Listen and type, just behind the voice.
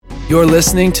You're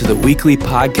listening to the weekly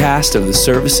podcast of the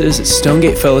services at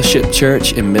Stonegate Fellowship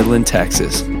Church in Midland,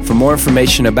 Texas. For more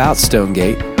information about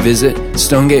Stonegate, visit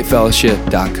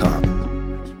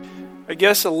stonegatefellowship.com. I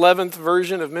guess 11th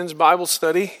version of men's Bible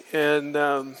study, and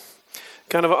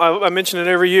I mention it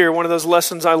every year. One of those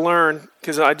lessons I learned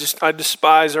because I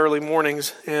despise early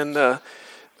mornings,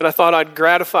 but I thought I'd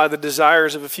gratify the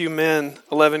desires of a few men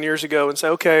 11 years ago and say,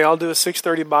 okay, I'll do a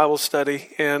 6:30 Bible study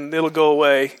and it'll go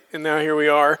away. And now here we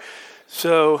are.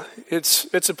 So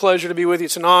it's a pleasure to be with you.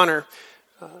 It's an honor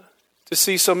to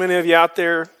see so many of you out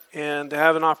there and to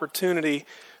have an opportunity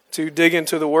to dig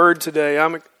into the Word today.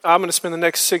 I'm going to spend the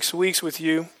next 6 weeks with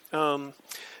you, and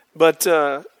we're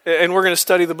going to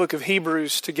study the book of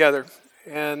Hebrews together.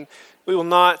 And we will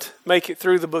not make it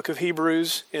through the book of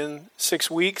Hebrews in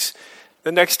 6 weeks.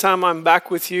 The next time I'm back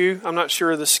with you, I'm not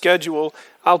sure of the schedule,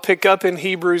 I'll pick up in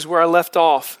Hebrews where I left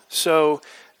off. So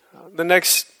the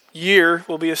next year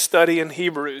will be a study in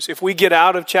Hebrews. If we get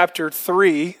out of chapter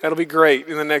 3, that'll be great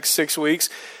in the next 6 weeks.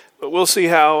 But we'll see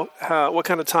what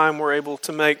kind of time we're able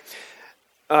to make.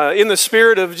 In the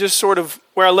spirit of just sort of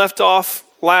where I left off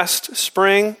last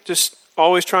spring, just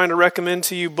always trying to recommend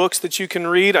to you books that you can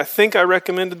read. I think I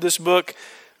recommended this book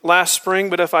last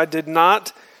spring, but if I did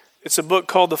not, it's a book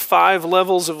called The 5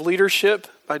 Levels of Leadership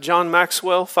by John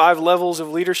Maxwell. 5 Levels of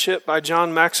Leadership by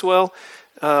John Maxwell.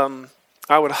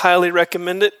 I would highly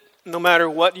recommend it, no matter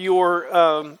what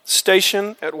your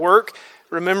station at work.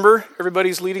 Remember,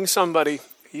 everybody's leading somebody.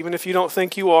 Even if you don't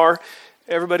think you are,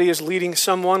 everybody is leading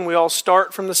someone. We all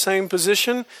start from the same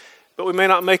position, but we may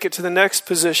not make it to the next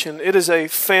position. It is a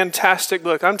fantastic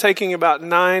book. I'm taking about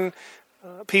 9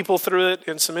 people through it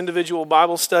in some individual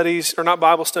Bible studies, or not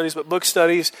Bible studies, but book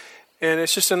studies. And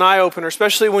it's just an eye-opener,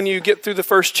 especially when you get through the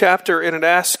first chapter and it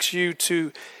asks you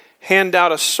to hand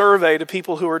out a survey to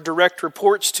people who are direct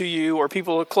reports to you or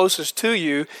people who are closest to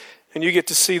you, and you get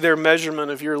to see their measurement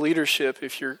of your leadership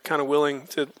if you're kind of willing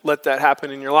to let that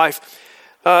happen in your life.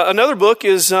 Another book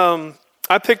is,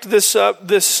 I picked this up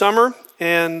this summer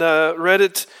and read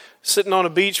it sitting on a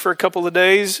beach for a couple of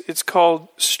days. It's called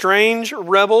Strange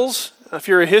Rebels. If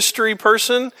you're a history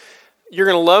person, you're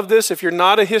going to love this. If you're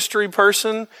not a history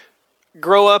person,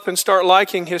 grow up and start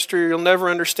liking history. You'll never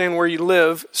understand where you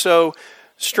live. So,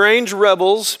 Strange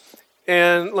Rebels,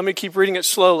 and let me keep reading it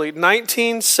slowly.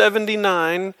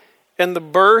 1979 and the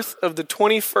birth of the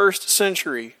 21st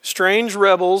century. Strange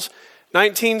Rebels,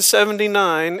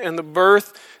 1979 and the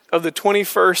birth of the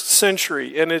 21st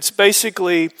century. And it's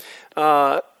basically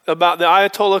about the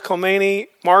Ayatollah Khomeini,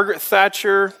 Margaret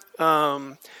Thatcher,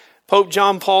 Pope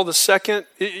John Paul II.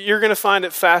 You're going to find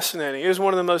it fascinating. It is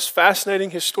one of the most fascinating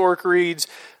historic reads.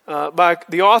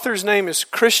 The author's name is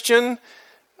Christian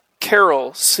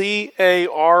Caryl,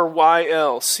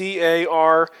 C-A-R-Y-L,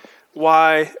 C-A-R-Y-L.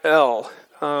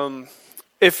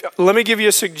 Let me give you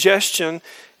a suggestion.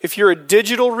 If you're a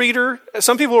digital reader,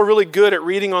 some people are really good at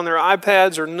reading on their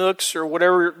iPads or Nooks or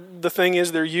whatever the thing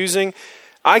is they're using.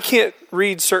 I can't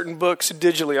read certain books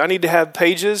digitally. I need to have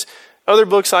pages. Other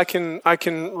books I can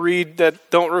read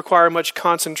that don't require much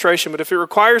concentration, but if it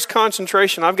requires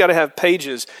concentration, I've got to have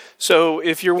pages. So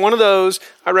if you're one of those,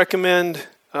 I recommend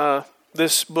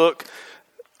this book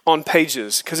on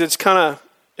pages, because it's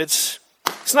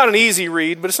not an easy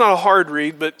read, but it's not a hard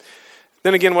read. But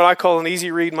then again, what I call an easy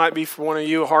read might be for one of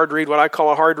you a hard read. What I call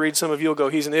a hard read, some of you will go,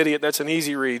 he's an idiot, that's an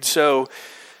easy read. So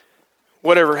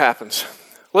whatever happens.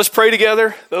 Let's pray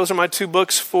together. Those are my 2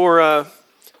 books for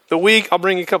the week. I'll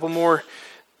bring you a couple more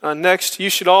next. You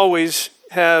should always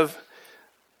have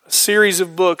a series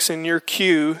of books in your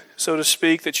queue, so to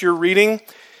speak, that you're reading.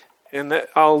 And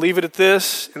I'll leave it at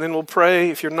this, and then we'll pray.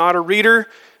 If you're not a reader,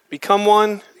 become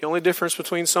one. The only difference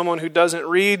between someone who doesn't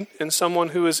read and someone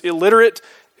who is illiterate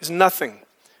is nothing.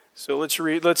 So let's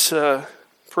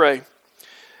pray.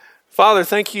 Father,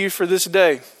 thank you for this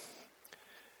day. It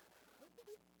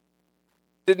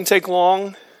didn't take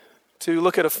long to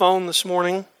look at a phone this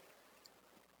morning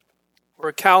or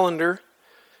a calendar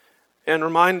and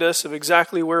remind us of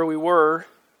exactly where we were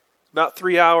about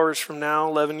 3 hours from now,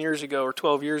 11 years ago or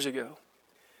 12 years ago.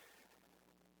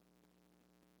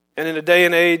 And in a day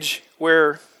and age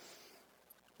where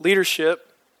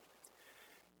leadership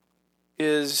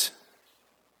is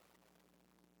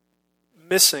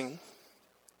missing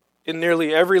in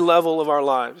nearly every level of our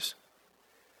lives,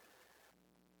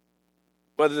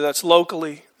 whether that's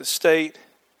locally, the state,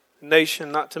 the nation,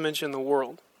 not to mention the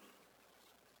world,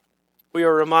 we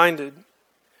are reminded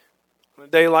on a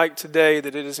day like today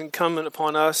that it is incumbent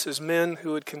upon us as men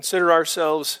who would consider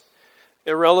ourselves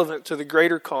irrelevant to the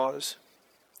greater cause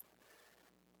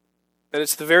That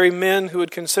it's the very men who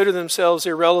would consider themselves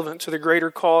irrelevant to the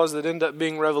greater cause that end up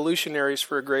being revolutionaries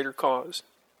for a greater cause.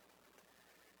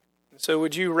 And so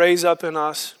would you raise up in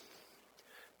us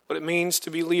what it means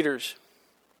to be leaders?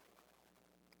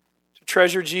 To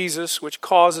treasure Jesus, which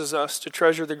causes us to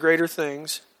treasure the greater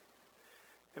things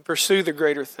and pursue the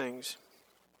greater things,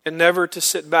 and never to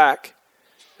sit back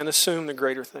and assume the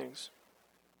greater things.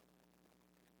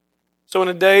 So in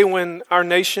a day when our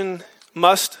nation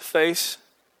must face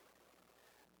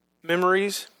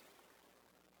memories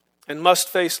and must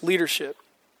face leadership,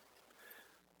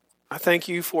 I thank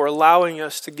you for allowing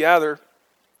us to gather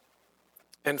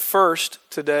and first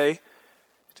today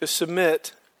to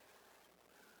submit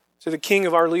to the King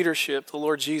of our leadership, the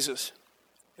Lord Jesus,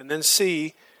 and then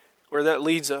see where that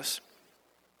leads us.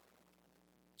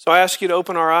 So I ask you to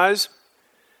open our eyes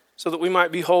so that we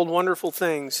might behold wonderful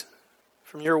things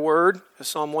from your word, as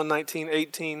Psalm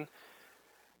 119:18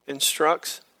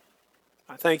 instructs.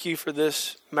 I thank you for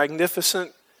this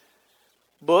magnificent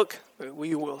book that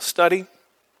we will study.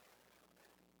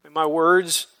 May my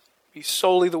words be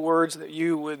solely the words that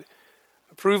you would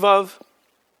approve of.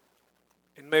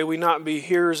 And may we not be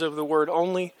hearers of the word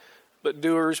only, but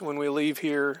doers when we leave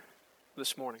here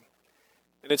this morning.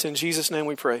 And it's in Jesus' name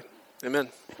we pray. Amen.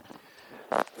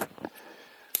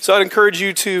 So I'd encourage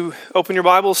you to open your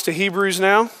Bibles to Hebrews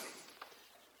now.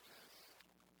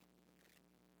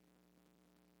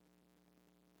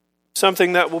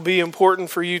 Something that will be important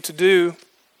for you to do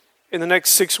in the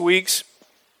next 6 weeks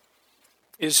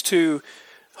is to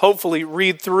hopefully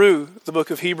read through the book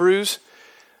of Hebrews.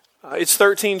 It's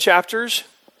 13 chapters.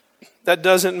 That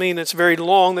doesn't mean it's very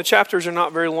long. The chapters are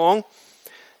not very long.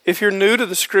 If you're new to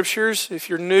the scriptures, if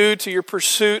you're new to your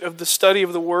pursuit of the study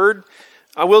of the word,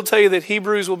 I will tell you that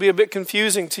Hebrews will be a bit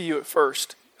confusing to you at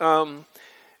first.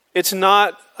 It's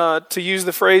not, to use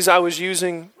the phrase I was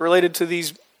using related to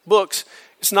these books,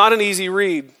 it's not an easy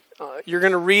read. You're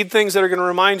going to read things that are going to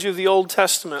remind you of the Old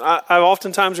Testament. I've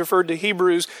oftentimes referred to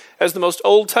Hebrews as the most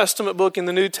Old Testament book in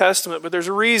the New Testament, but there's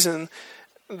a reason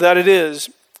that it is.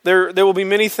 There will be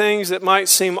many things that might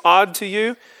seem odd to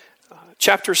you.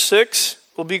 Chapter 6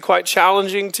 will be quite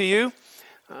challenging to you.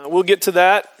 We'll get to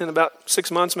that in about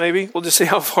 6 months maybe. We'll just see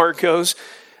how far it goes.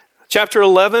 Chapter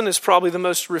 11 is probably the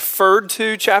most referred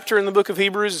to chapter in the book of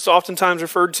Hebrews. It's oftentimes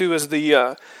referred to as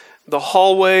the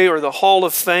hallway or the hall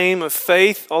of fame of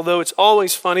faith, although it's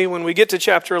always funny when we get to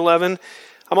chapter 11.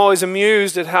 I'm always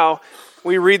amused at how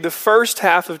we read the first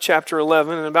half of chapter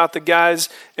 11 and about the guys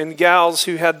and gals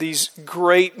who had these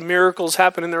great miracles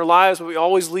happen in their lives, but we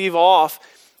always leave off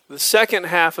the second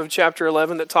half of chapter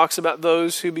 11 that talks about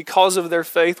those who, because of their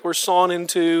faith, were sawn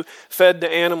into, fed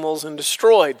to animals, and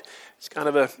destroyed. It's kind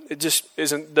of it just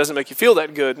doesn't make you feel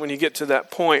that good when you get to that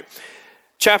point.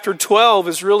 Chapter 12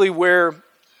 is really where,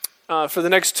 for the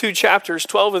next 2 chapters,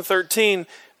 12 and 13,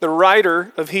 the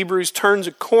writer of Hebrews turns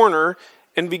a corner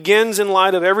and begins, in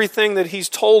light of everything that he's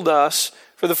told us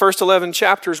for the first 11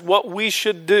 chapters, what we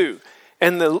should do,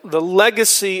 and the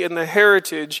legacy and the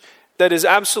heritage that is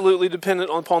absolutely dependent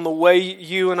upon the way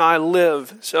you and I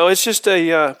live. So it's just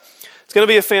it's going to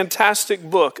be a fantastic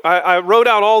book. I wrote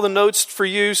out all the notes for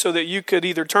you so that you could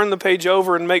either turn the page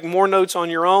over and make more notes on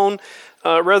your own,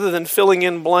 rather than filling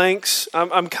in blanks.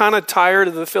 I'm kind of tired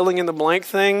of the filling in the blank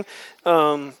thing.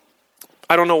 I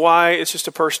don't know why. It's just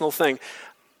a personal thing.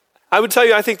 I would tell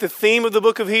you, I think the theme of the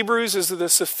book of Hebrews is the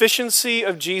sufficiency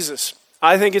of Jesus.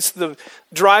 I think it's the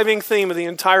driving theme of the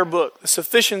entire book, the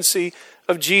sufficiency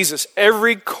of Jesus.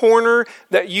 Every corner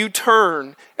that you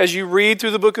turn as you read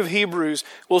through the book of Hebrews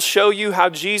will show you how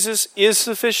Jesus is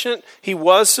sufficient, he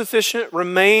was sufficient,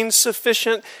 remains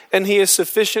sufficient, and he is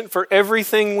sufficient for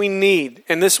everything we need.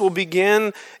 And this will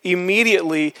begin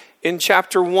immediately in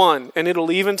chapter 1, and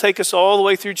it'll even take us all the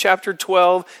way through chapter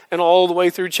 12 and all the way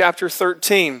through chapter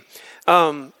 13.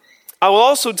 I will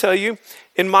also tell you,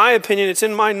 in my opinion, it's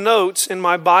in my notes in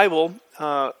my Bible.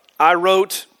 I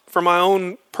wrote for my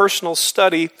own personal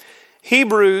study,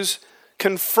 Hebrews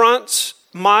confronts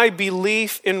my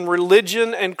belief in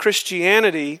religion and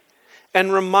Christianity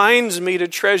and reminds me to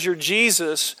treasure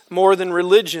Jesus more than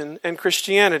religion and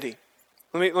Christianity.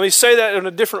 Let me say that in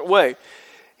a different way.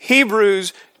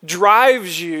 Hebrews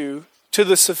drives you to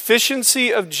the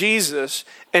sufficiency of Jesus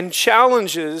and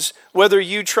challenges whether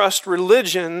you trust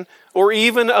religion or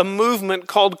even a movement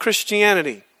called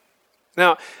Christianity.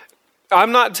 Now,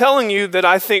 I'm not telling you that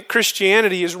I think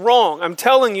Christianity is wrong. I'm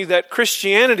telling you that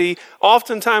Christianity,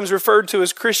 oftentimes referred to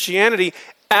as Christianity,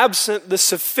 absent the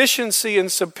sufficiency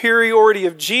and superiority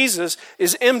of Jesus,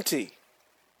 is empty.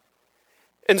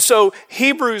 And so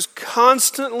Hebrews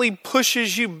constantly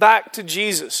pushes you back to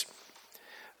Jesus.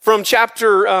 From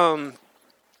chapter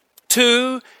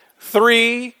 2,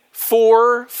 3,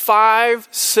 4, 5,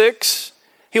 6.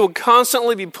 He will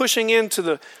constantly be pushing into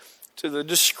the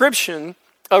description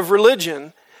of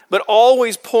religion, but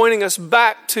always pointing us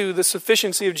back to the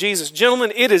sufficiency of Jesus.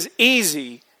 Gentlemen, it is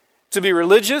easy to be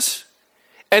religious,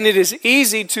 and it is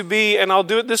easy to be, and I'll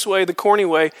do it this way, the corny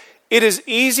way, it is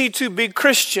easy to be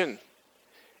Christian.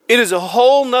 It is a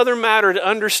whole nother matter to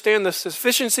understand the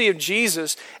sufficiency of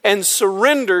Jesus and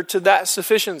surrender to that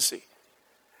sufficiency.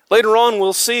 Later on,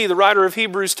 we'll see the writer of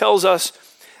Hebrews tells us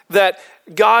that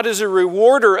God is a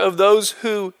rewarder of those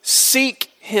who seek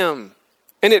Him.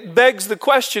 And it begs the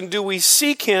question, do we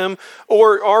seek Him,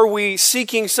 or are we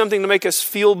seeking something to make us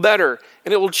feel better?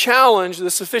 And it will challenge the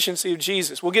sufficiency of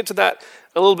Jesus. We'll get to that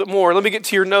a little bit more. Let me get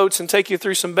to your notes and take you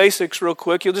through some basics real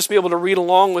quick. You'll just be able to read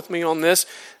along with me on this.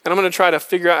 And I'm going to try to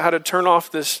figure out how to turn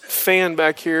off this fan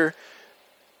back here.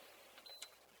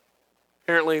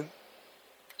 Apparently,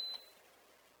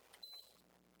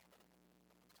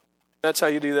 that's how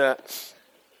you do that.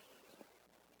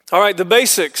 All right, the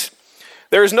basics.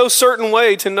 There is no certain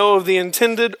way to know of the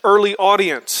intended early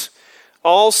audience.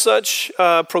 All such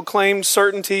proclaimed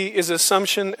certainty is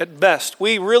assumption at best.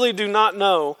 We really do not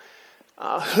know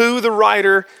who the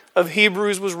writer of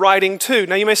Hebrews was writing to.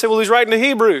 Now you may say, well, he's writing to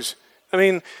Hebrews. I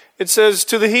mean, it says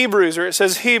to the Hebrews, or it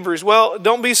says Hebrews. Well,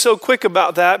 don't be so quick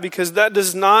about that, because that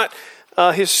does not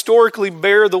historically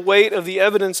bear the weight of the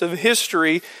evidence of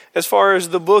history as far as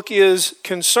the book is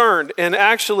concerned. And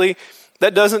actually,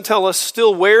 that doesn't tell us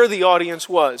still where the audience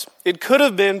was. It could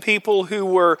have been people who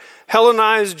were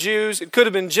Hellenized Jews. It could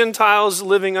have been Gentiles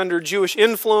living under Jewish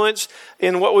influence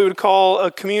in what we would call a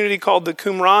community called the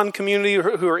Qumran community,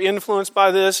 who are influenced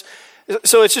by this.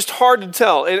 So it's just hard to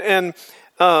tell.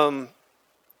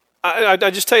 I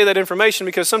just tell you that information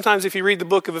because sometimes if you read the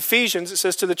book of Ephesians, it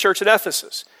says to the church at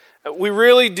Ephesus. We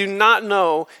really do not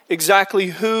know exactly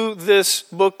who this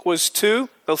book was to.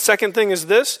 The second thing is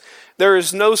this. There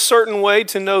is no certain way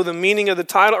to know the meaning of the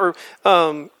title,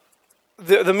 or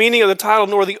the meaning of the title,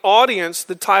 nor the audience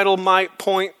the title might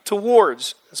point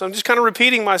towards. So I'm just kind of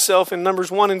repeating myself in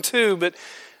Numbers 1 and 2, but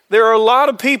there are a lot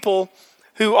of people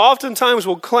who oftentimes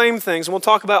will claim things, and we'll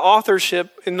talk about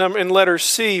authorship in letter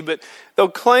C, but they'll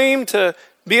claim to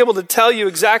be able to tell you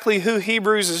exactly who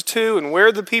Hebrews is to and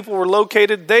where the people were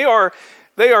located. They are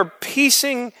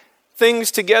piecing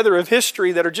things together of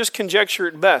history that are just conjecture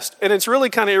at best. And it's really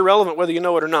kind of irrelevant whether you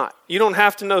know it or not. You don't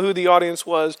have to know who the audience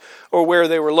was or where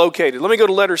they were located. Let me go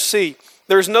to letter C.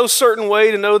 There's no certain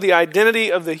way to know the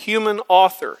identity of the human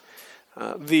author.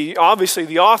 Obviously,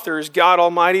 the author is God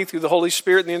Almighty through the Holy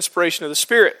Spirit and the inspiration of the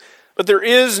Spirit. But there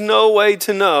is no way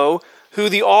to know who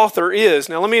the author is.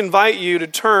 Now, let me invite you to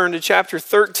turn to chapter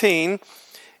 13.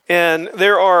 And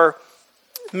there are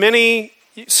many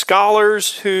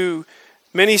scholars who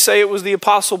many say it was the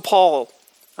Apostle Paul.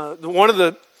 One of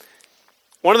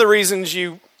the reasons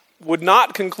you would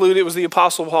not conclude it was the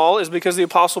Apostle Paul is because the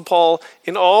Apostle Paul,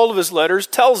 in all of his letters,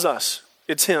 tells us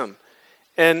it's him.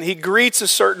 And he greets a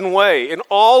certain way. In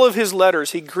all of his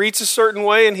letters, he greets a certain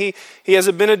way, and he has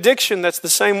a benediction that's the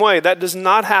same way. That does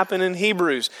not happen in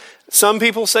Hebrews. Some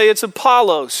people say it's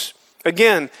Apollos.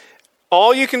 Again,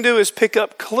 all you can do is pick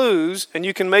up clues, and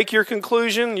you can make your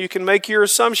conclusion, you can make your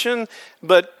assumption,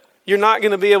 but you're not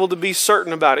going to be able to be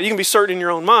certain about it. You can be certain in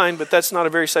your own mind, but that's not a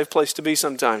very safe place to be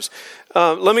sometimes.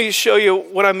 Let me show you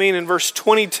what I mean in verse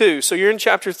 22. So you're in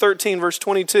chapter 13, verse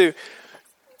 22.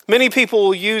 Many people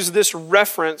will use this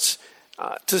reference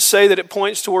to say that it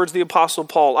points towards the Apostle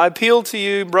Paul. I appeal to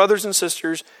you, brothers and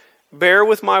sisters, bear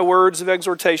with my words of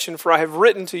exhortation, for I have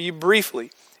written to you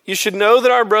briefly. You should know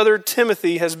that our brother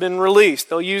Timothy has been released.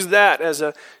 They'll use that as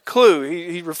a clue.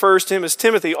 He refers to him as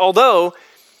Timothy, although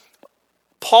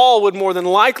Paul would more than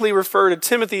likely refer to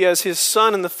Timothy as his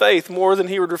son in the faith more than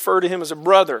he would refer to him as a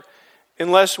brother,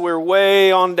 unless we're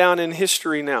way on down in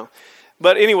history now.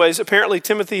 But anyways, apparently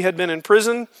Timothy had been in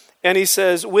prison, and he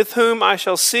says, with whom I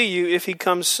shall see you if he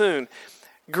comes soon.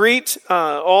 Greet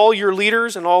all your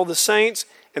leaders and all the saints,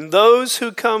 and those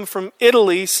who come from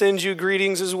Italy send you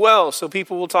greetings as well. So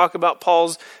people will talk about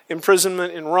Paul's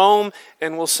imprisonment in Rome,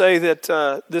 and will say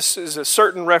that this is a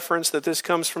certain reference that this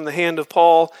comes from the hand of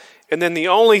Paul. And then the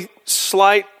only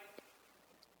slight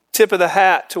tip of the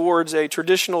hat towards a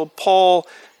traditional Paul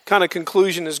kind of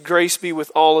conclusion is grace be with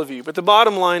all of you. But the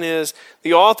bottom line is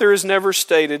the author is never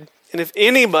stated. And if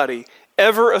anybody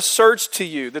ever asserts to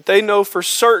you that they know for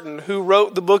certain who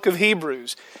wrote the book of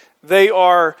Hebrews, they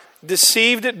are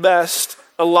deceived at best,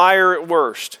 a liar at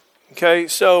worst. Okay,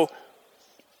 so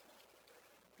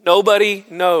nobody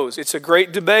knows. It's a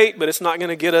great debate, but it's not going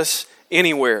to get us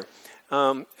anywhere.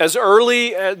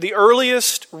 The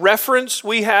earliest reference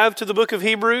we have to the book of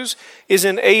Hebrews is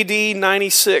in AD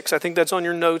 96. I think that's on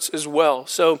your notes as well.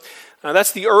 So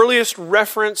that's the earliest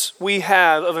reference we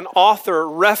have of an author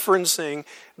referencing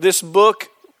this book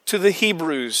to the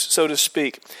Hebrews, so to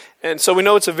speak. And so we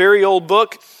know it's a very old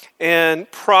book and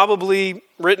probably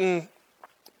written,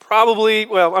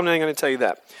 well, I'm not going to tell you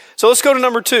that. So let's go to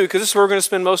number 2, because this is where we're going to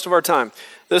spend most of our time.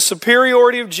 The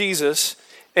superiority of Jesus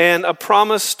and a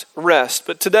promised rest.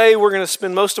 But today we're going to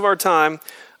spend most of our time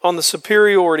on the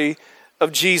superiority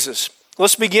of Jesus.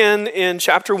 Let's begin in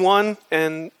chapter 1,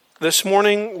 and this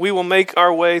morning we will make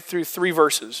our way through 3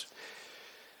 verses.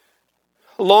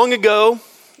 Long ago,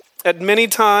 at many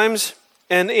times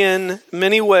and in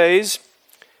many ways,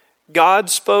 God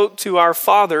spoke to our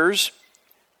fathers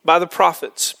by the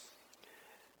prophets.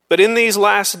 But in these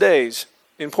last days,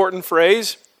 important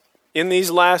phrase, in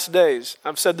these last days,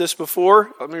 I've said this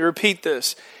before, let me repeat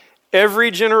this.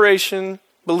 Every generation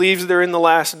believes they're in the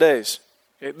last days.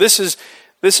 This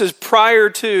is prior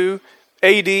to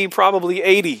AD probably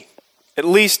 80, at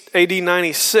least AD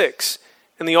 96.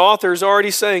 And the author is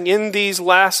already saying, in these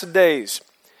last days.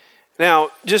 Now,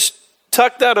 just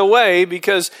tuck that away,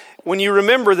 because when you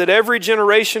remember that every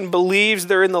generation believes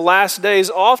they're in the last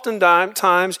days,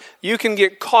 oftentimes you can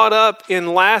get caught up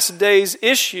in last days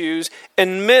issues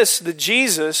and miss the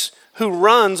Jesus who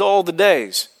runs all the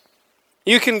days.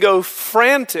 You can go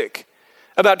frantic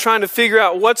about trying to figure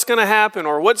out what's going to happen,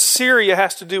 or what Syria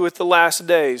has to do with the last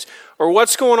days, or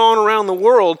what's going on around the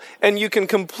world, and you can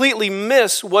completely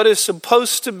miss what is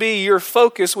supposed to be your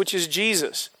focus, which is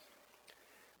Jesus.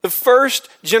 The first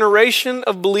generation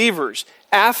of believers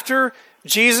after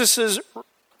Jesus'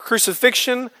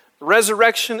 crucifixion,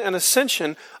 resurrection, and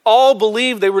ascension all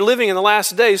believed they were living in the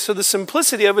last days. So the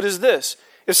simplicity of it is this.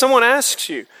 If someone asks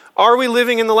you, are we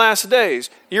living in the last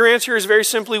days? Your answer is very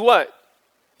simply what?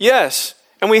 Yes,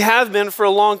 and we have been for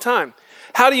a long time.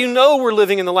 How do you know we're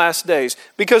living in the last days?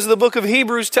 Because the book of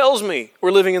Hebrews tells me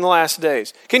we're living in the last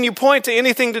days. Can you point to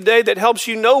anything today that helps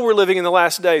you know we're living in the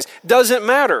last days? Doesn't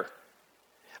matter.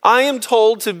 I am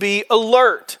told to be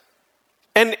alert.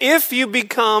 And if you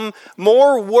become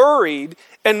more worried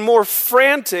and more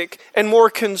frantic and more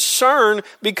concerned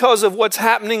because of what's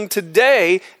happening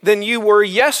today than you were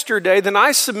yesterday, then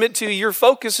I submit to you, your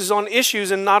focus is on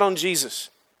issues and not on Jesus.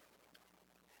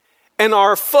 And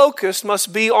our focus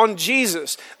must be on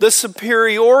Jesus, the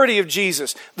superiority of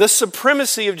Jesus, the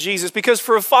supremacy of Jesus. Because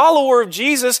for a follower of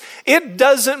Jesus, it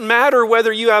doesn't matter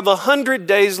whether you have 100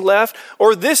 days left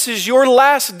or this is your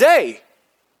last day.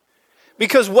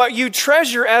 Because what you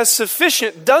treasure as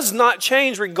sufficient does not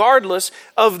change regardless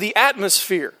of the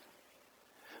atmosphere.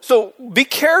 So be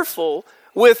careful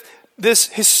with this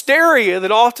hysteria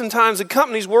that oftentimes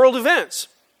accompanies world events.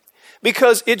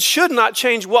 Because it should not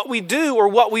change what we do or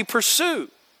what we pursue.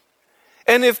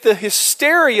 And if the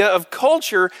hysteria of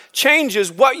culture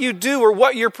changes what you do or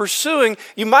what you're pursuing,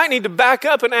 you might need to back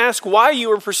up and ask why you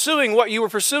were pursuing what you were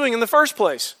pursuing in the first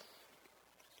place.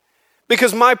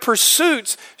 Because my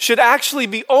pursuits should actually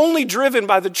be only driven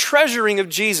by the treasuring of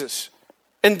Jesus.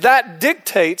 And that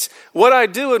dictates what I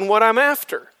do and what I'm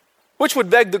after. Which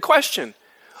would beg the question,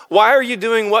 why are you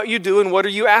doing what you do and what are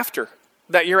you after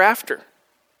that you're after?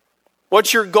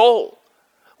 What's your goal?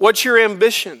 What's your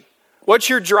ambition? What's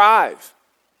your drive?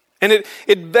 And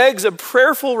it begs a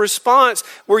prayerful response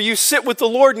where you sit with the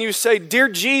Lord and you say, Dear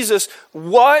Jesus,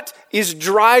 what is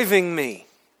driving me?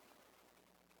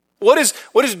 What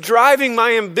is driving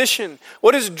my ambition?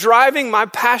 What is driving my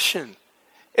passion?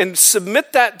 And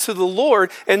submit that to the Lord,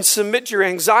 and submit your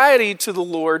anxiety to the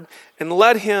Lord, and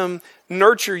let Him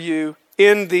nurture you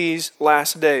in these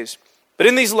last days. But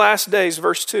in these last days,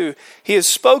 verse 2, He has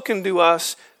spoken to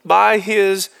us by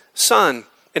His Son.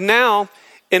 And now,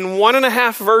 in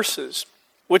 1.5 verses,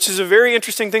 which is a very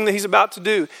interesting thing that He's about to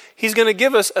do, He's going to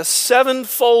give us a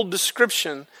 7-fold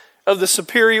description of the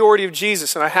superiority of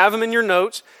Jesus. And I have them in your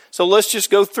notes, so let's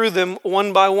just go through them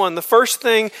one by one. The first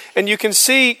thing, and you can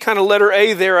see kind of letter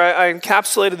A there, I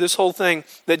encapsulated this whole thing,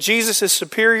 that Jesus is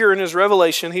superior in His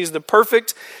revelation. He's the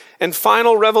perfect and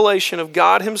final revelation of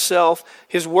God Himself,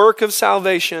 His work of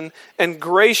salvation, and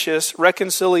gracious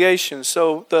reconciliation.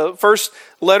 So the first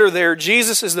letter there,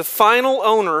 Jesus is the final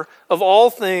owner of all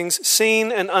things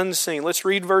seen and unseen. Let's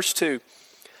read verse 2.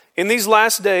 In these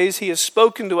last days, He has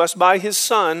spoken to us by His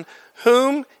Son,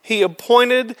 whom He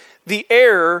appointed the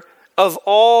heir of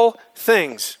all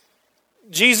things.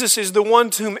 Jesus is the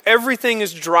one to whom everything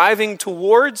is driving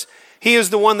towards. He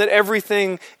is the one that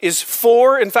everything is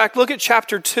for. In fact, look at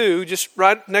chapter 2, just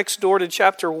right next door to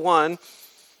chapter 1.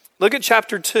 Look at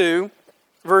chapter 2,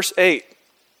 verse 8.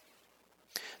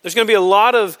 There's going to be a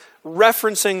lot of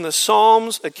referencing the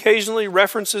Psalms, occasionally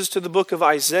references to the book of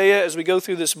Isaiah as we go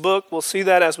through this book. We'll see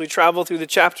that as we travel through the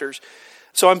chapters.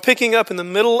 So I'm picking up in the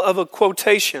middle of a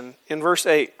quotation in verse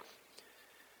 8.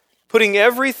 Putting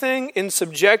everything in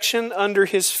subjection under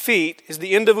his feet is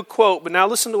the end of a quote, but now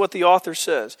listen to what the author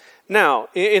says. Now,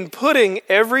 in putting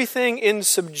everything in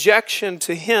subjection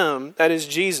to him, that is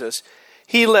Jesus,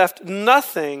 he left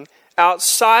nothing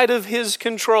outside of his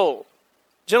control.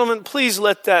 Gentlemen, please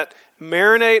let that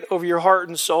marinate over your heart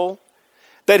and soul.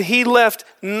 That he left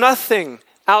nothing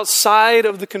outside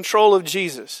of the control of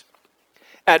Jesus.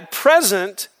 At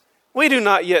present, we do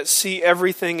not yet see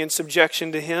everything in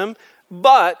subjection to him,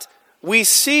 but we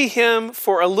see him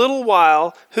for a little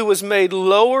while who was made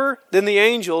lower than the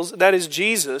angels, that is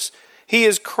Jesus. He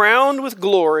is crowned with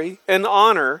glory and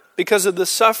honor because of the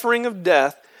suffering of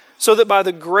death, so that by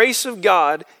the grace of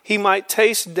God he might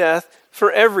taste death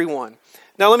for everyone.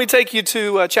 Now let me take you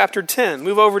to chapter 10.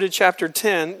 Move over to chapter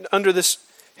 10 under this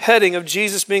heading of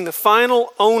Jesus being the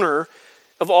final owner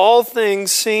of all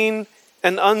things seen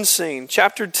and unseen.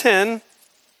 Chapter 10,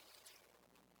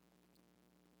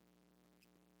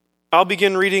 I'll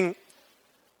begin reading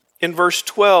in verse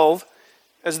 12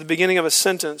 as the beginning of a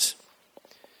sentence.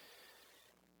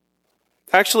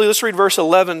 Actually, let's read verse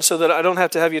 11 so that I don't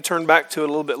have to have you turn back to it a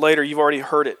little bit later. You've already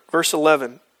heard it. Verse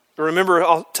 11. Remember,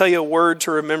 I'll tell you a word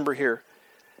to remember here.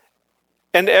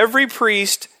 And every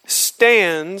priest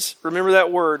stands, remember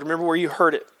that word, remember where you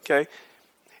heard it, okay?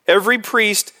 Every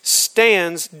priest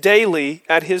stands daily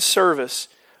at his service,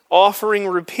 offering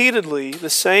repeatedly the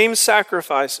same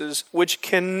sacrifices which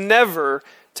can never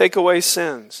take away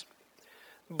sins.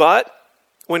 But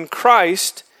when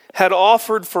Christ had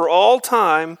offered for all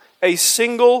time a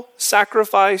single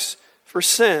sacrifice for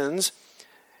sins,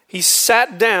 he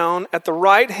sat down at the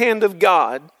right hand of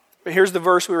God. Here's the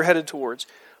verse we were headed towards.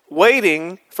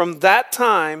 Waiting from that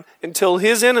time until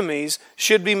his enemies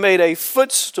should be made a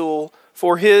footstool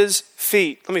for his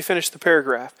feet. Let me finish the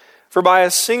paragraph. For by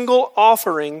a single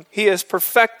offering he has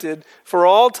perfected for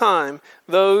all time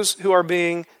those who are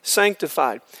being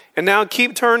sanctified. And now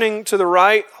keep turning to the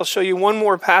right. I'll show you one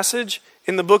more passage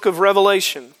in the book of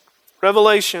Revelation.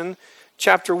 Revelation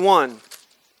chapter 1.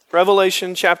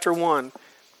 Revelation chapter 1.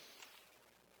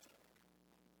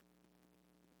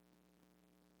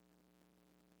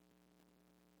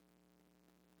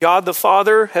 God the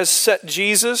Father has set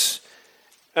Jesus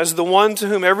as the one to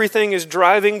whom everything is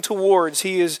driving towards.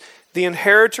 He is the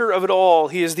inheritor of it all.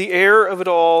 He is the heir of it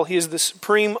all. He is the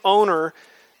supreme owner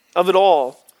of it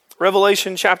all.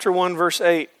 Revelation chapter 1, verse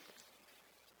 8.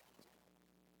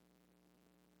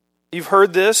 You've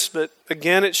heard this, but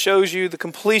again it shows you the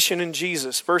completion in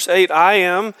Jesus. Verse 8, I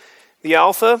am the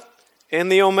Alpha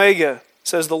and the Omega,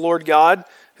 says the Lord God,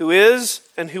 who is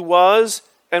and who was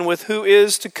and with who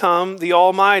is to come, the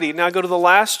Almighty. Now go to the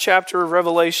last chapter of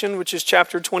Revelation, which is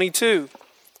chapter 22.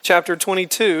 Chapter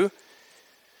 22.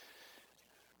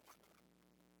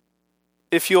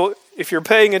 If you're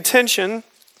paying attention,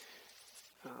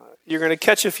 you're going to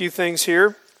catch a few things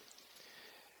here.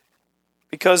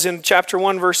 Because in chapter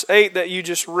 1, verse 8 that you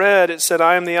just read, it said,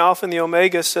 I am the Alpha and the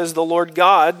Omega, says the Lord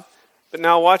God. But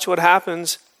now watch what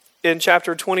happens in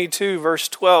chapter 22, verse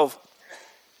 12.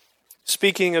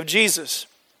 Speaking of Jesus.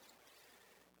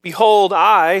 Behold,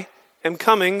 I am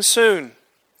coming soon,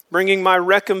 bringing my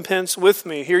recompense with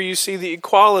me. Here you see the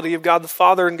equality of God the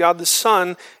Father and God the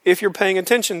Son, if you're paying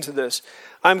attention to this.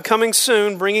 I'm coming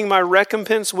soon, bringing my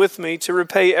recompense with me to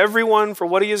repay everyone for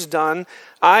what he has done.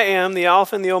 I am the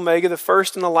Alpha and the Omega, the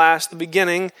first and the last, the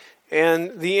beginning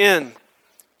and the end.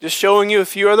 Just showing you a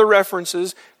few other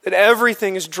references that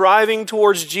everything is driving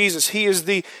towards Jesus. He is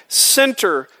the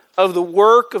center of the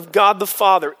work of God the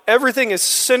Father. Everything is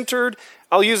centered.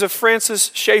 I'll use a Francis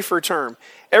Schaeffer term.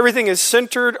 Everything is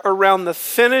centered around the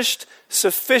finished,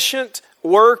 sufficient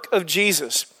work of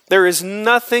Jesus. There is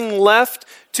nothing left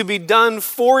to be done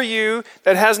for you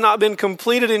that has not been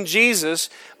completed in Jesus,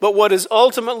 but what is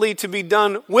ultimately to be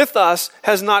done with us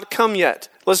has not come yet.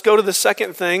 Let's go to the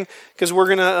second thing, because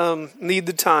we're going to need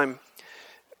the time.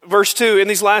 Verse 2, in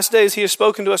these last days he has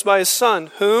spoken to us by his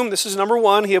Son, whom, this is number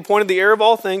one, he appointed the heir of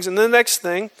all things. And then the next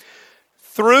thing,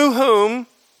 through whom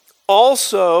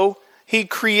also he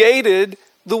created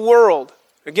the world.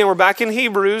 Again, we're back in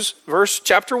Hebrews,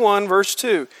 chapter 1, verse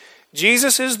 2.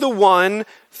 Jesus is the one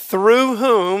through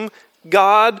whom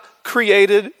God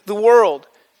created the world.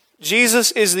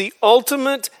 Jesus is the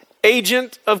ultimate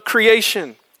agent of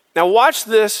creation. Now watch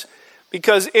this,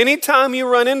 because anytime you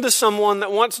run into someone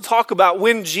that wants to talk about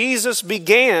when Jesus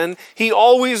began, he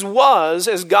always was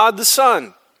as God the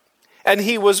Son. And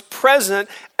he was present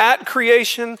at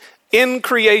creation in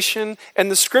creation, and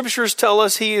the scriptures tell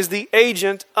us he is the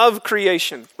agent of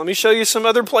creation. Let me show you some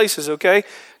other places, okay?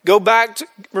 Go back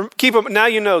to, keep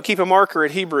a marker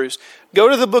at Hebrews. Go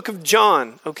to the book of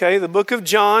John, okay? The book of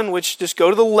John, which just go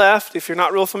to the left. If you're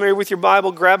not real familiar with your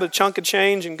Bible, grab a chunk of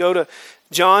change and go to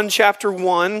John chapter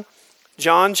 1.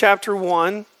 John chapter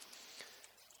 1.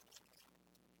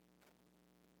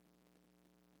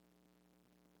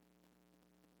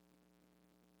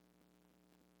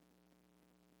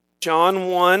 John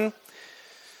 1.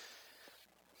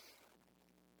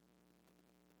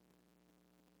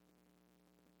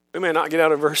 We may not get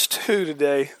out of verse 2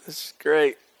 today. This is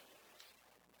great.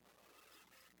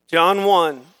 John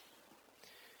 1.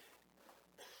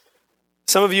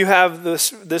 Some of you have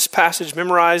this passage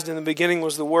memorized. In the beginning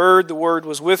was the Word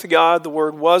was with God, the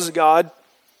Word was God.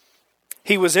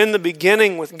 He was in the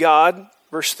beginning with God,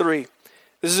 verse 3.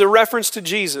 This is a reference to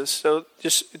Jesus, so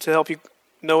just to help you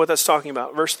know what that's talking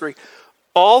about. Verse 3.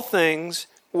 All things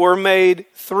were made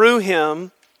through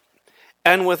him,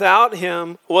 and without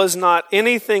him was not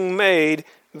anything made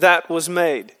that was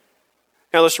made.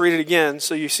 Now let's read it again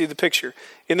so you see the picture.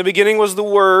 In the beginning was the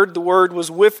Word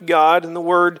was with God, and the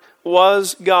Word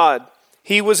was God.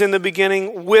 He was in the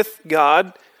beginning with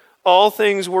God. All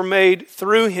things were made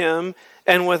through him,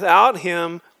 and without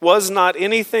him was not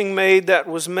anything made that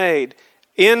was made.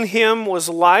 In him was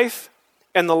life,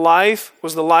 and the life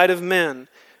was the light of men.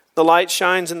 The light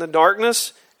shines in the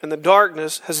darkness, and the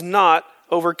darkness has not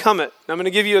overcome it. Now, I'm going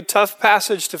to give you a tough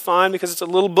passage to find because it's a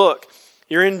little book.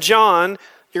 You're in John.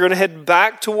 You're going to head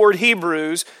back toward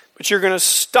Hebrews, but you're going to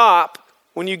stop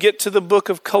when you get to the book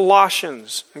of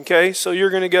Colossians. Okay? So you're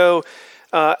going to go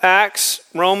Acts,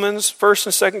 Romans,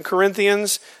 1st and 2nd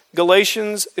Corinthians,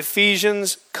 Galatians,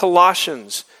 Ephesians,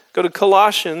 Colossians. Go to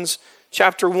Colossians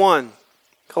chapter 1.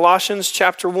 Colossians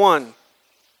chapter 1.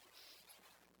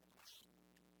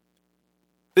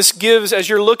 This gives, as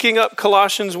you're looking up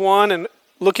Colossians 1 and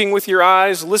looking with your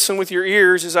eyes, listen with your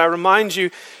ears, as I remind you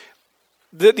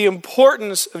that the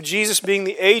importance of Jesus being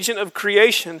the agent of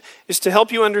creation is to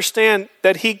help you understand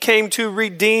that he came to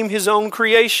redeem his own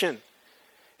creation.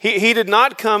 He did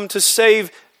not come to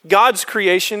save God's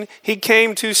creation. He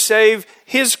came to save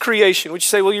his creation, which you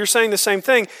say, well, you're saying the same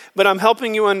thing, but I'm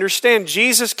helping you understand.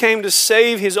 Jesus came to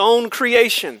save his own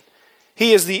creation.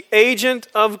 He is the agent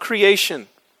of creation.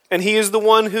 And he is the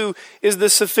one who is the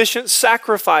sufficient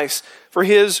sacrifice for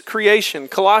his creation.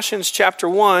 Colossians chapter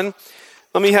 1.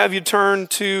 Let me have you turn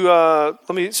to, let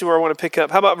me see where I want to pick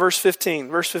up. How about verse 15?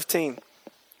 Verse 15.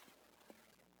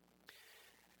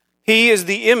 He is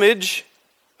the image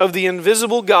of the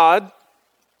invisible God,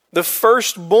 the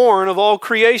firstborn of all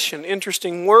creation.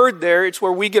 Interesting word there. It's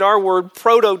where we get our word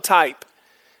prototype.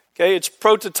 Okay, it's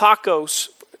prototokos.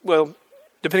 Well,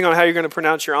 depending on how you're going to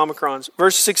pronounce your omicrons.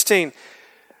 Verse 16.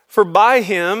 For by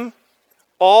him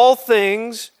all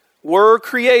things were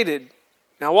created.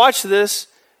 Now watch this.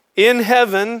 In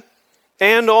heaven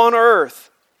and on earth,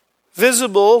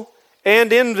 visible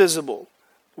and invisible.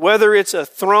 Whether it's a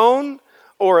throne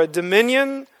or a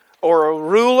dominion or a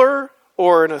ruler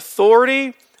or an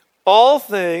authority, all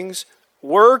things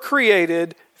were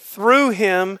created through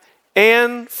him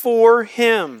and for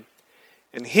him.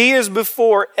 And he is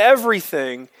before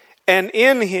everything, and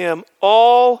in him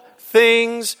all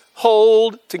things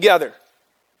hold together.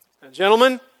 Now,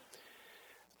 gentlemen,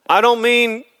 I don't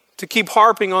mean to keep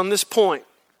harping on this point,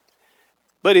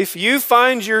 but if you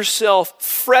find yourself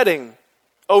fretting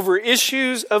over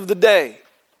issues of the day,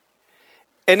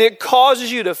 and it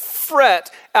causes you to fret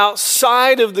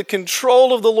outside of the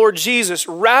control of the Lord Jesus,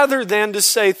 rather than to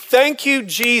say, thank you,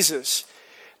 Jesus,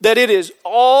 that it is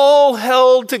all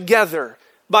held together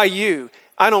by you.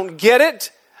 I don't get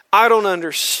it. I don't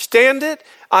understand it.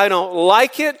 I don't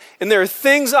like it. And there are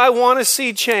things I want to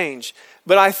see change.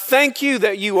 But I thank you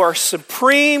that you are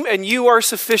supreme and you are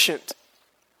sufficient.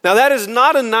 Now that is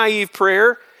not a naive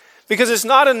prayer, because it's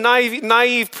not a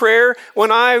naive prayer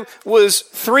when I was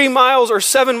 3 miles or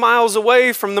 7 miles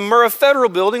away from the Murrah Federal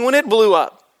Building when it blew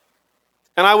up.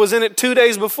 And I was in it 2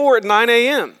 days before at 9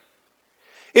 a.m.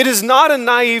 It is not a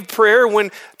naive prayer when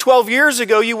 12 years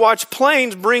ago you watched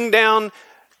planes bring down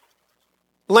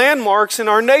landmarks in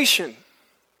our nation.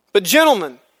 But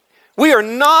gentlemen, we are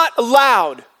not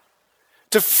allowed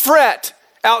to fret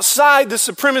outside the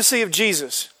supremacy of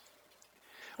Jesus.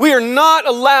 We are not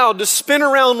allowed to spin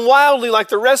around wildly like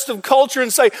the rest of culture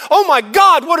and say, oh my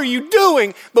God, what are you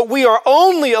doing? But we are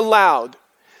only allowed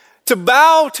to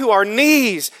bow to our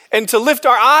knees and to lift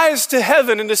our eyes to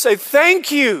heaven and to say, thank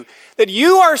you that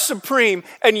you are supreme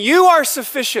and you are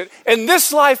sufficient and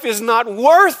this life is not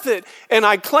worth it, and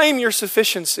I claim your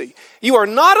sufficiency. You are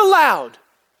not allowed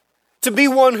to be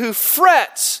one who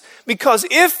frets, because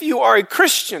if you are a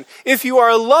Christian, if you are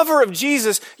a lover of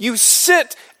Jesus, you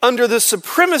sit under the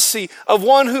supremacy of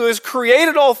one who has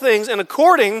created all things, and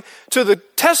according to the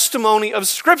testimony of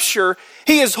Scripture,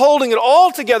 he is holding it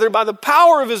all together by the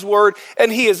power of his word,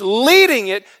 and he is leading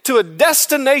it to a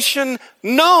destination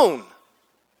known,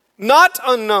 not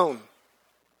unknown.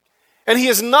 And he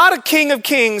is not a king of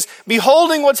kings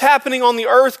beholding what's happening on the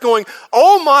earth going,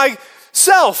 oh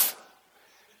myself.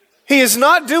 He is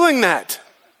not doing that.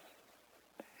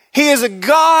 He is a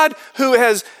God who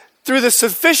has, through the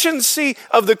sufficiency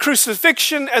of the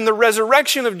crucifixion and the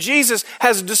resurrection of Jesus,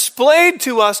 has displayed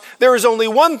to us there is only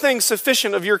one thing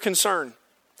sufficient of your concern,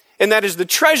 and that is the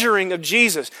treasuring of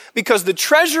Jesus, because the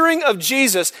treasuring of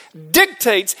Jesus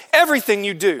dictates everything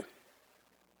you do.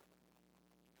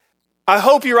 I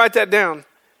hope you write that down,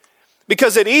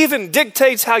 because it even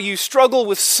dictates how you struggle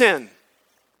with sin.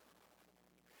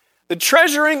 The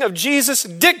treasuring of Jesus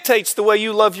dictates the way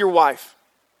you love your wife.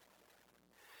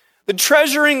 The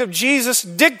treasuring of Jesus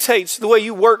dictates the way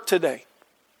you work today.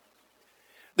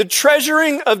 The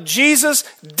treasuring of Jesus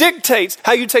dictates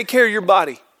how you take care of your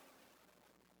body.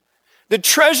 The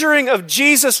treasuring of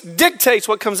Jesus dictates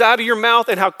what comes out of your mouth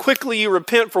and how quickly you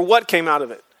repent for what came out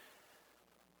of it.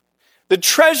 The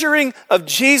treasuring of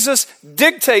Jesus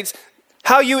dictates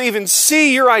how you even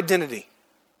see your identity.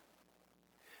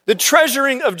 The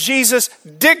treasuring of Jesus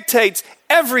dictates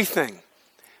everything,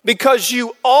 because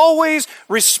you always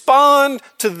respond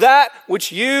to that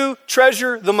which you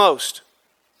treasure the most.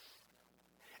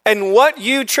 And what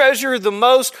you treasure the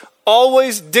most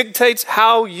always dictates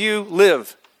how you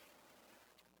live.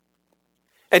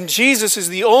 And Jesus is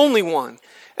the only one,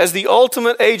 as the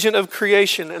ultimate agent of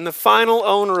creation and the final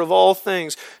owner of all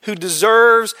things, who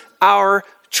deserves our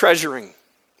treasuring.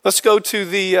 Let's go to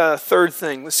the third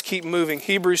thing. Let's keep moving.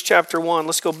 Hebrews chapter 1.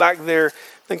 Let's go back there.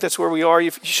 I think that's where we are. You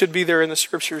should be there in the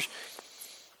scriptures.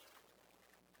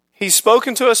 He's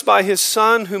spoken to us by his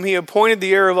Son, whom he appointed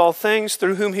the heir of all things,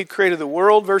 through whom he created the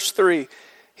world. Verse 3.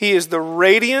 He is the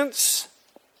radiance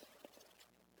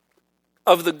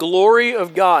of the glory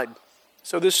of God.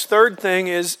 So this third thing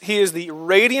is, he is the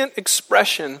radiant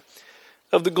expression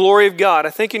of the glory of God. I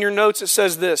think in your notes it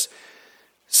says this: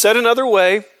 said another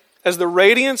way, as the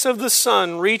radiance of the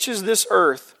sun reaches this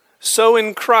earth, so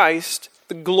in Christ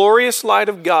the glorious light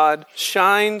of God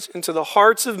shines into the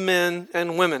hearts of men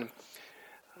and women.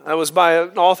 That was by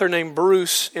an author named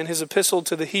Bruce in his epistle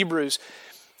to the Hebrews.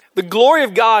 The glory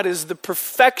of God is the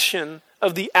perfection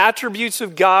of the attributes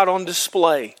of God on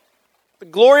display. The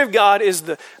glory of God is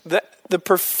the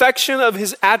perfection of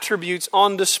his attributes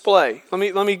on display.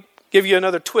 Let me give you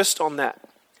another twist on that.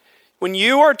 When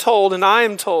you are told, and I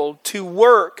am told, to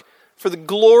work for the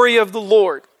glory of the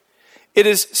Lord, it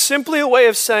is simply a way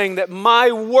of saying that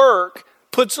my work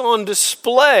puts on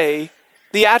display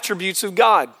the attributes of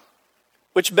God,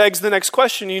 which begs the next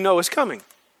question you know is coming.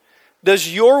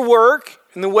 Does your work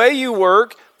and the way you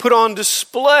work put on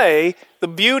display the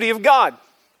beauty of God?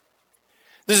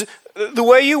 Does the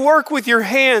way you work with your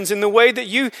hands and the way that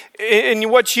you, in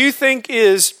what you think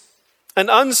is an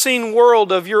unseen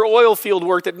world of your oil field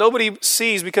work that nobody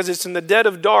sees because it's in the dead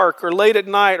of dark or late at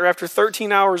night or after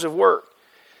 13 hours of work.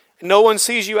 And no one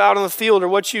sees you out on the field, or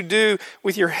what you do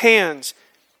with your hands.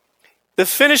 The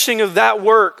finishing of that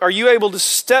work, are you able to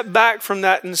step back from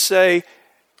that and say,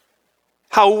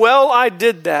 how well I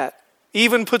did that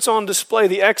even puts on display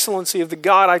the excellency of the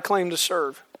God I claim to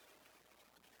serve?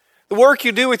 The work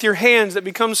you do with your hands that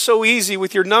becomes so easy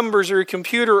with your numbers or your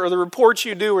computer or the reports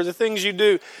you do or the things you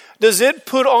do, does it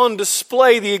put on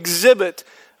display the exhibit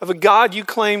of a God you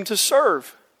claim to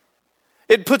serve?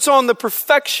 It puts on the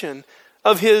perfection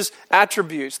of his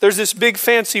attributes. There's this big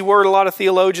fancy word a lot of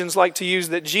theologians like to use,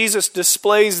 that Jesus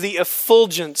displays the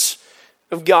effulgence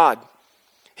of God.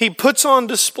 He puts on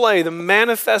display the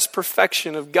manifest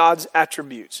perfection of God's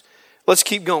attributes. Let's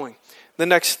keep going. The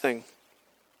next thing.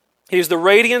 He is the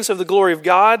radiance of the glory of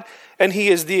God, and he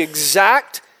is the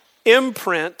exact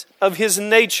imprint of his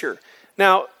nature.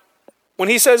 Now, when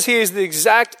he says he is the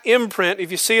exact imprint,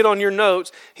 if you see it on your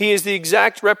notes, he is the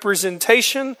exact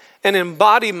representation and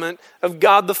embodiment of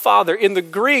God the Father. In the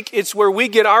Greek, it's where we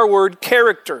get our word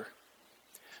character.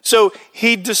 So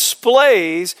he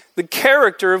displays the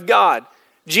character of God.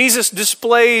 Jesus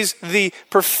displays the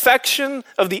perfection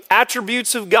of the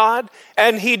attributes of God,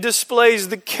 and he displays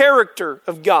the character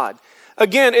of God.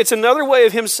 Again, it's another way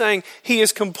of him saying he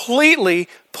is completely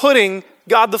putting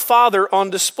God the Father on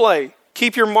display.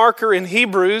 Keep your marker in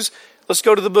Hebrews. Let's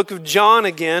go to the book of John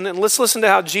again, and let's listen to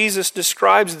how Jesus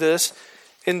describes this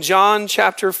in John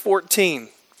chapter 14.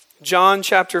 John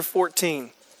chapter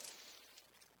 14.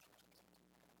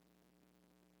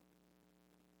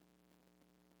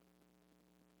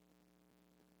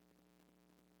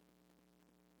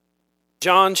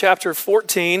 John chapter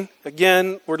 14,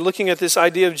 again, we're looking at this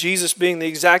idea of Jesus being the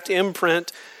exact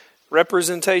imprint,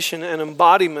 representation, and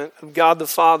embodiment of God the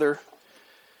Father.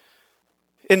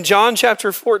 In John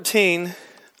chapter 14,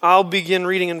 I'll begin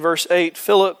reading in verse 8.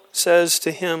 Philip says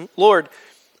to him, "Lord,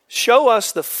 show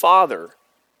us the Father,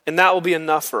 and that will be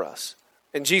enough for us."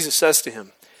 And Jesus says to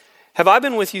him, "Have I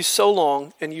been with you so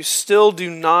long, and you still do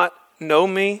not know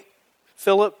me,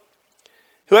 Philip?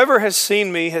 Whoever has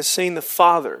seen me has seen the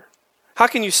Father. How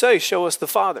can you say, 'Show us the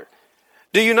Father'?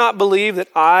 Do you not believe that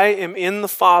I am in the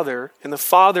Father, and the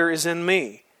Father is in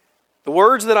me? The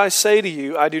words that I say to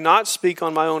you, I do not speak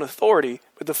on my own authority,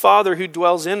 but the Father who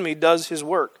dwells in me does his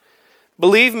work.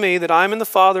 Believe me that I am in the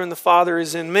Father, and the Father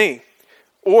is in me,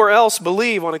 or else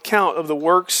believe on account of the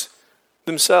works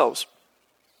themselves."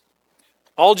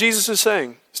 All Jesus is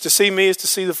saying is to see me is to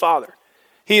see the Father.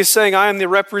 He is saying, I am the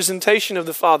representation of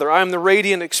the Father. I am the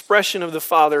radiant expression of the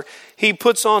Father. He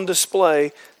puts on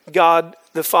display God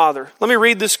the Father. Let me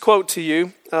read this quote to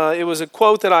you. It was a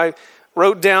quote that I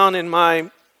wrote down in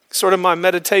my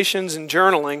meditations and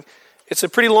journaling. It's a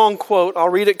pretty long quote. I'll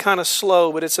read it kind of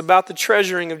slow, but it's about the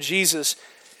treasuring of Jesus.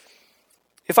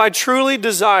 "If I truly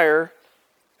desire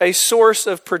a source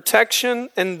of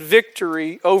protection and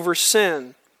victory over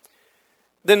sin,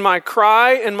 then my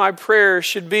cry and my prayer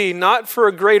should be not for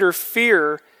a greater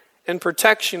fear and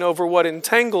protection over what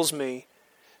entangles me,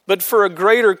 but for a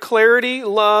greater clarity,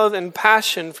 love, and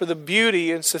passion for the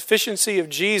beauty and sufficiency of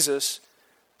Jesus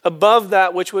above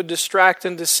that which would distract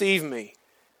and deceive me.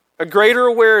 A greater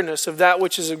awareness of that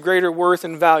which is of greater worth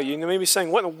and value." And you may be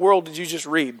saying, what in the world did you just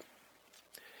read?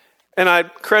 And I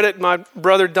credit my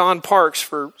brother Don Parks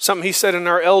for something he said in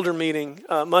our elder meeting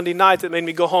Monday night that made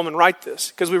me go home and write this.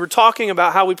 Because we were talking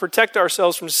about how we protect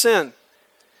ourselves from sin.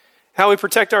 How we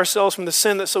protect ourselves from the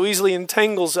sin that so easily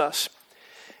entangles us.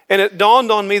 And it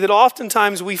dawned on me that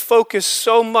oftentimes we focus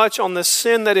so much on the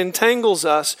sin that entangles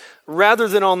us rather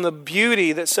than on the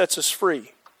beauty that sets us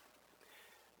free.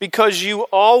 Because you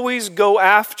always go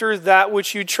after that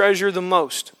which you treasure the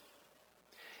most.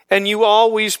 And you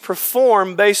always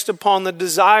perform based upon the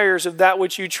desires of that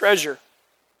which you treasure.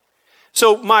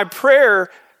 So my prayer,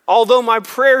 although my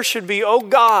prayer should be, "Oh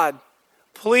God,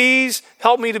 please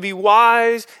help me to be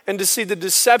wise and to see the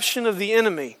deception of the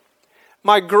enemy,"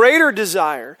 my greater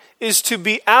desire is to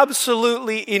be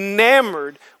absolutely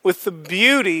enamored with the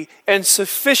beauty and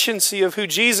sufficiency of who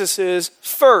Jesus is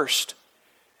first.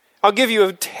 I'll give you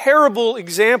a terrible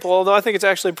example, although I think it's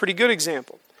actually a pretty good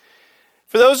example.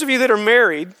 For those of you that are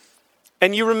married,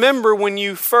 and you remember when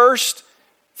you first,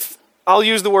 I'll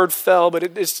use the word fell, but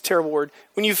it's a terrible word.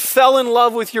 When you fell in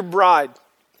love with your bride,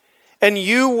 and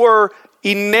you were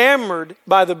enamored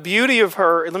by the beauty of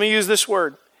her, and let me use this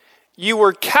word, you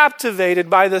were captivated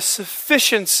by the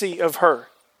sufficiency of her.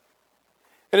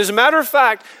 And as a matter of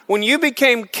fact, when you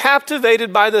became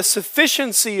captivated by the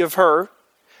sufficiency of her,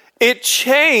 it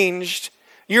changed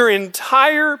your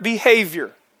entire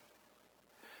behavior.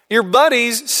 Your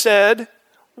buddies said,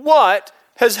 "What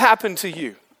has happened to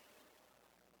you?"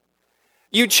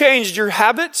 You changed your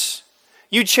habits.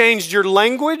 You changed your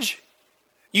language.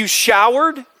 You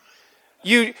showered.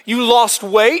 You lost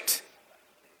weight.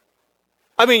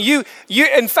 I mean,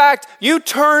 in fact, you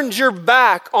turned your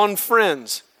back on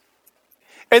friends.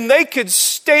 And they could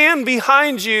stand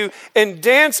behind you and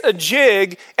dance a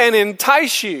jig and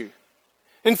entice you.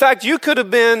 In fact, you could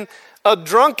have been a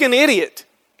drunken idiot.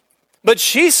 But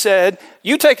she said,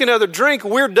 "You take another drink,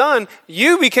 we're done."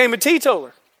 You became a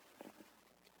teetotaler.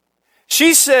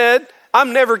 She said,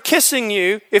 "I'm never kissing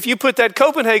you if you put that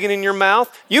Copenhagen in your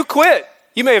mouth." You quit.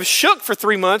 You may have shook for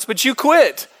 3 months, but you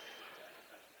quit.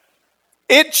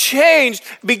 It changed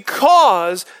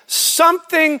because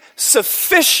something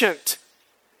sufficient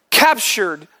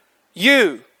captured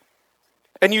you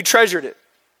and you treasured it.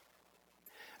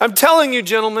 I'm telling you,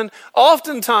 gentlemen,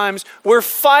 oftentimes we're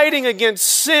fighting against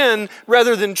sin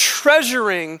rather than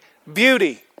treasuring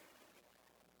beauty.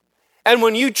 And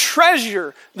when you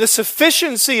treasure the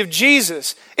sufficiency of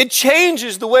Jesus, it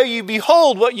changes the way you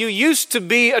behold what you used to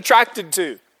be attracted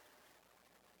to.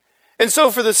 And so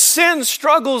for the sin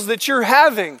struggles that you're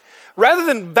having, rather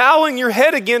than bowing your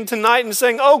head again tonight and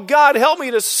saying, "Oh God, help me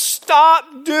to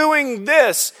stop doing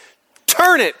this,"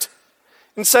 turn it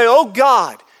and say, "Oh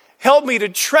God, help me to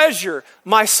treasure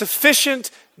my sufficient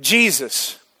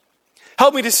Jesus.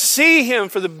 Help me to see him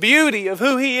for the beauty of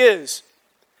who he is."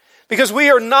 Because we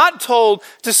are not told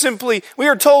we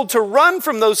are told to run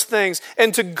from those things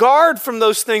and to guard from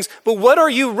those things. But what are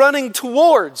you running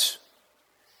towards?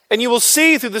 And you will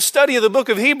see through the study of the book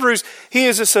of Hebrews, he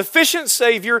is a sufficient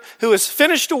Savior who has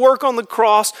finished a work on the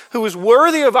cross, who is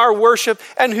worthy of our worship,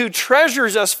 and who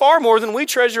treasures us far more than we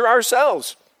treasure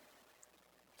ourselves.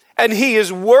 And he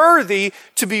is worthy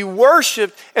to be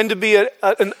worshiped and to be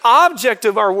an object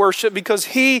of our worship because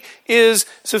he is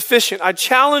sufficient. I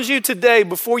challenge you today,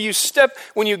 before you step,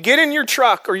 when you get in your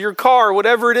truck or your car or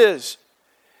whatever it is,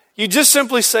 you just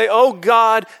simply say, oh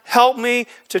God, help me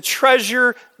to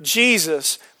treasure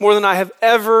Jesus more than I have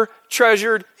ever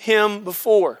treasured him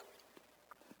before.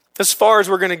 As far as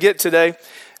we're going to get today,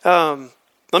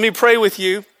 let me pray with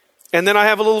you, and then I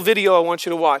have a little video I want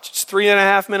you to watch. It's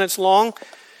 3.5 minutes long.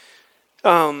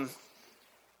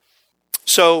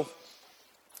 So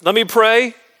let me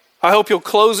pray. I hope you'll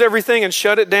close everything and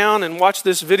shut it down and watch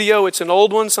this video. It's an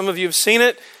old one. Some of you have seen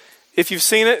it. If you've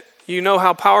seen it, you know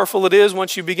how powerful it is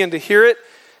once you begin to hear it.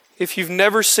 If you've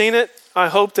never seen it, I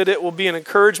hope that it will be an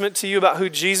encouragement to you about who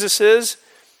Jesus is.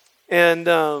 And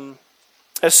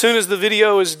as soon as the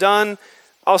video is done,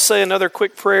 I'll say another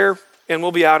quick prayer and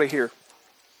we'll be out of here.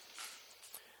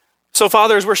 So,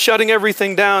 Father, as we're shutting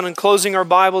everything down and closing our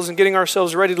Bibles and getting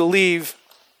ourselves ready to leave,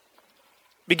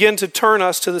 begin to turn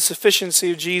us to the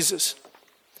sufficiency of Jesus.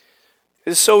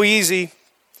 It is so easy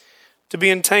to be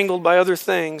entangled by other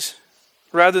things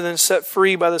rather than set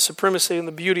free by the supremacy and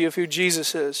the beauty of who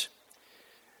Jesus is.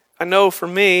 I know for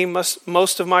me,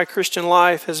 most of my Christian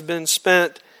life has been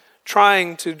spent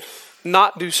trying to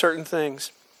not do certain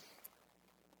things.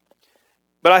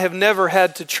 But I have never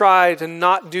had to try to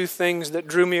not do things that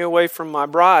drew me away from my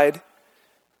bride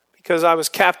because I was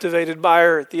captivated by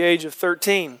her at the age of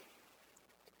 13.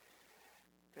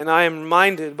 And I am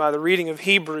reminded by the reading of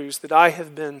Hebrews that I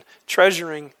have been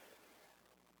treasuring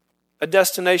a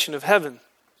destination of heaven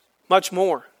much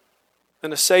more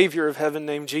than a Savior of heaven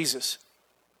named Jesus.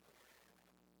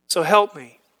 So help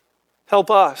me,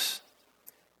 help us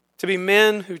to be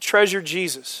men who treasure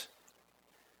Jesus,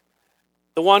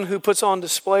 the one who puts on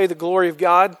display the glory of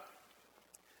God,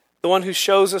 the one who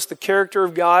shows us the character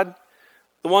of God,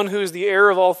 the one who is the heir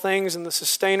of all things and the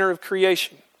sustainer of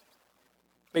creation.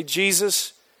 May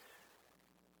Jesus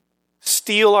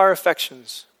steal our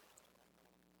affections,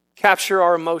 capture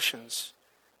our emotions,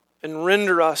 and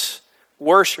render us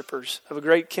worshipers of a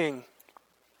great King.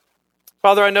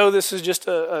 Father, I know this is just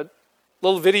a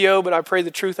little video, but I pray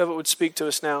the truth of it would speak to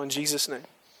us now in Jesus' name.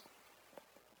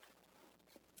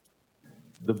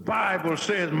 The Bible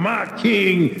says, my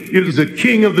king is the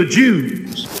king of the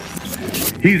Jews.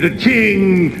 He's the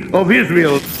king of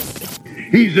Israel.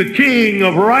 He's the king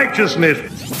of righteousness.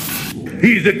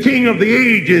 He's the king of the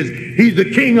ages. He's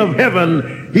the king of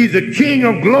heaven. He's the king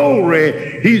of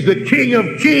glory. He's the king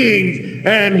of kings.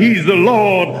 And he's the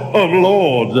Lord of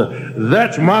lords.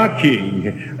 That's my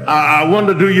king. I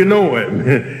wonder, do you know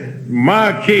him?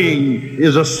 My king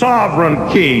is a sovereign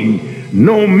king.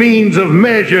 No means of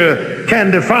measure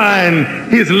can define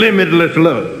his limitless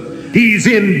love. He's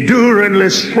enduringly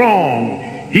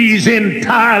strong. He's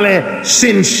entirely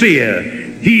sincere.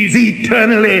 He's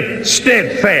eternally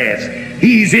steadfast.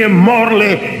 He's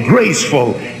immortally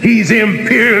graceful. He's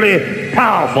imperially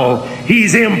powerful.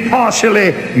 He's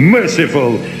impartially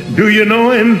merciful. Do you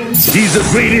know him? He's the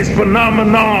greatest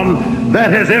phenomenon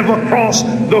that has ever crossed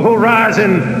the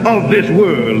horizon of this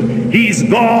world. He's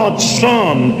God's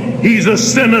Son. He's a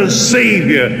sinner's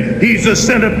Savior. He's the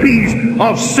centerpiece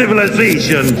of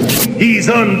civilization. He's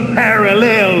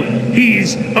unparalleled.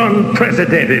 He's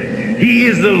unprecedented. He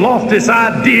is the loftiest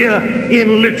idea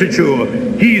in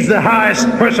literature. He's the highest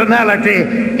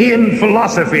personality in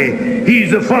philosophy.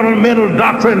 He's the fundamental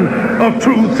doctrine of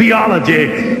true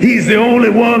theology. He's the only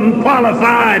one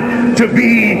qualified to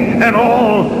be an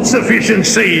all-sufficient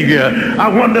Savior. I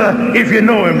wonder if you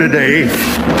know him today.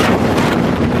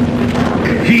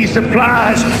 He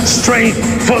supplies strength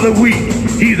for the weak.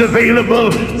 He's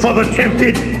available for the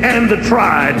tempted and the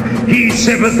tried. He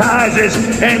sympathizes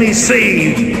and he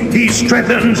saves. He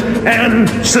strengthens and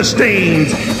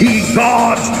sustains. He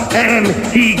guards and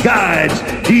he guides.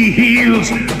 He heals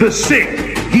the sick.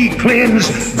 He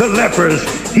cleanses the lepers.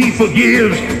 He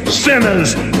forgives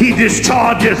sinners. He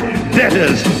discharges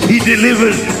debtors. He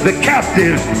delivers the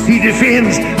captives. He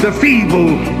defends the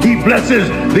feeble. He blesses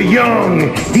the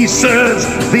young. He serves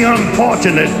the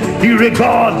unfortunate. He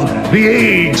regards the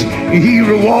aged. He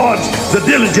rewards the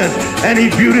diligent. And he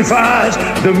beautifies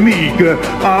the meek.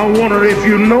 I wonder if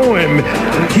you know him.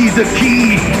 He's the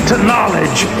key to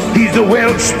knowledge. He's the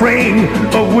wellspring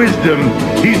of wisdom.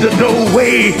 He's the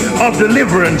doorway of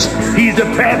deliverance. He's the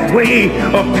pathway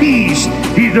of of peace.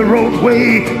 He's the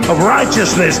roadway of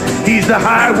righteousness. He's the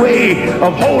highway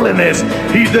of holiness.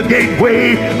 He's the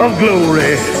gateway of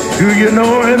glory. Do you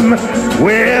know him?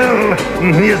 Well,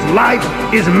 his life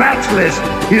is matchless.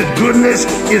 His goodness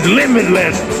is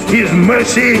limitless. His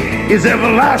mercy is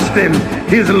everlasting.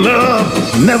 His love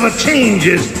never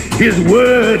changes. His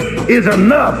word is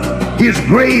enough. His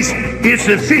grace is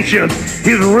sufficient.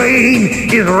 His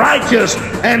reign is righteous.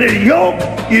 And his yoke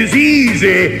is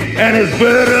easy. And his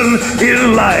burden is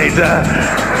light.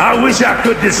 I wish I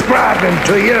could describe him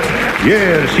to you.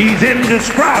 Yes, he's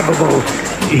indescribable.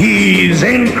 He's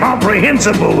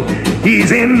incomprehensible.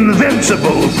 He's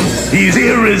invincible. He's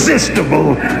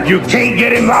irresistible. You can't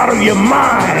get him out of your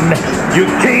mind. You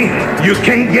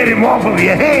can't get him off of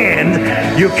your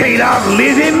hand. You can't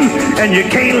outlive him, and you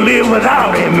can't live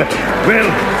without him. Well,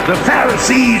 the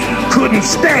Pharisees couldn't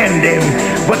stand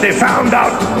him, but they found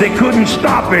out they couldn't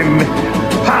stop him.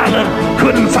 Pilate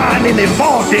couldn't find any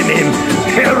fault in him.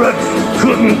 Herod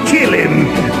couldn't kill him.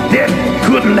 Death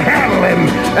couldn't handle him.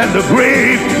 And the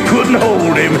grave couldn't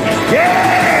hold him.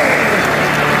 Yeah!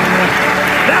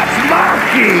 That's my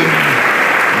king.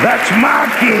 That's my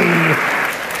king.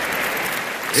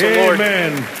 So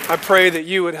Amen. Lord, I pray that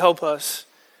you would help us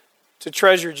to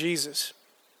treasure Jesus.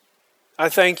 I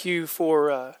thank you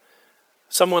for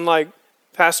someone like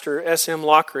Pastor S.M.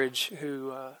 Lockridge,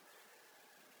 who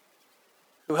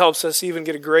helps us even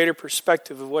get a greater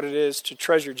perspective of what it is to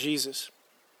treasure Jesus.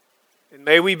 And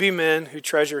may we be men who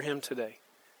treasure him today.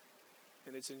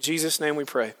 And it's in Jesus' name we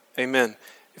pray. Amen.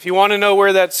 If you want to know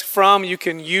where that's from, you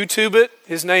can YouTube it.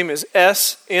 His name is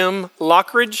S.M.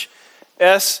 Lockridge.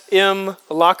 S.M.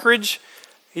 Lockridge.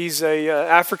 He's a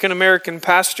African-American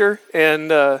pastor,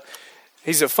 and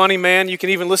he's a funny man. You can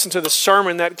even listen to the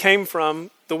sermon that came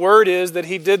from. The word is that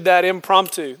he did that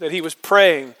impromptu, that he was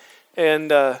praying.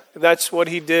 And that's what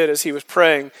he did as he was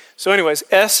praying. So anyways,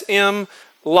 S.M.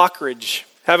 Lockridge.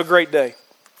 Have a great day.